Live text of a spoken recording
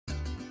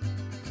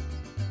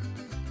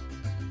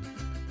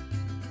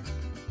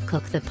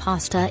Cook the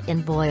pasta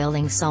in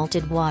boiling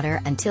salted water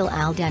until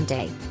al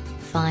dente.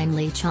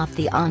 Finely chop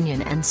the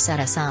onion and set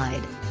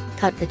aside.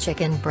 Cut the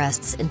chicken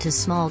breasts into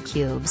small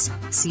cubes,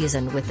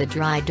 season with the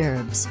dried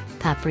herbs,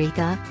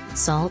 paprika,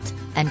 salt,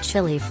 and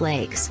chili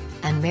flakes,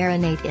 and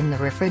marinate in the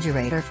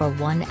refrigerator for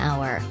 1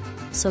 hour.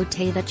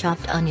 Sauté the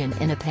chopped onion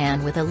in a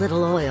pan with a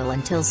little oil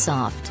until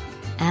soft.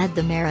 Add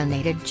the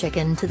marinated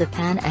chicken to the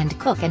pan and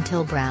cook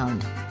until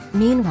browned.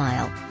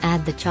 Meanwhile,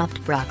 add the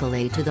chopped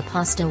broccoli to the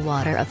pasta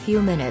water a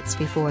few minutes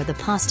before the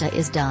pasta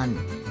is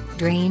done.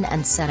 Drain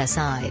and set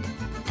aside.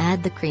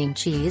 Add the cream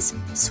cheese,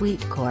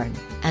 sweet corn,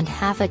 and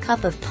half a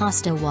cup of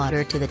pasta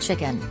water to the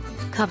chicken.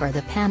 Cover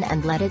the pan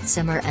and let it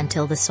simmer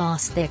until the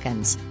sauce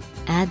thickens.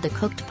 Add the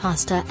cooked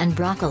pasta and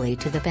broccoli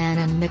to the pan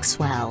and mix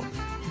well.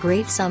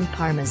 Grate some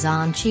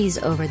Parmesan cheese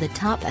over the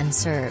top and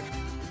serve.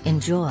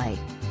 Enjoy!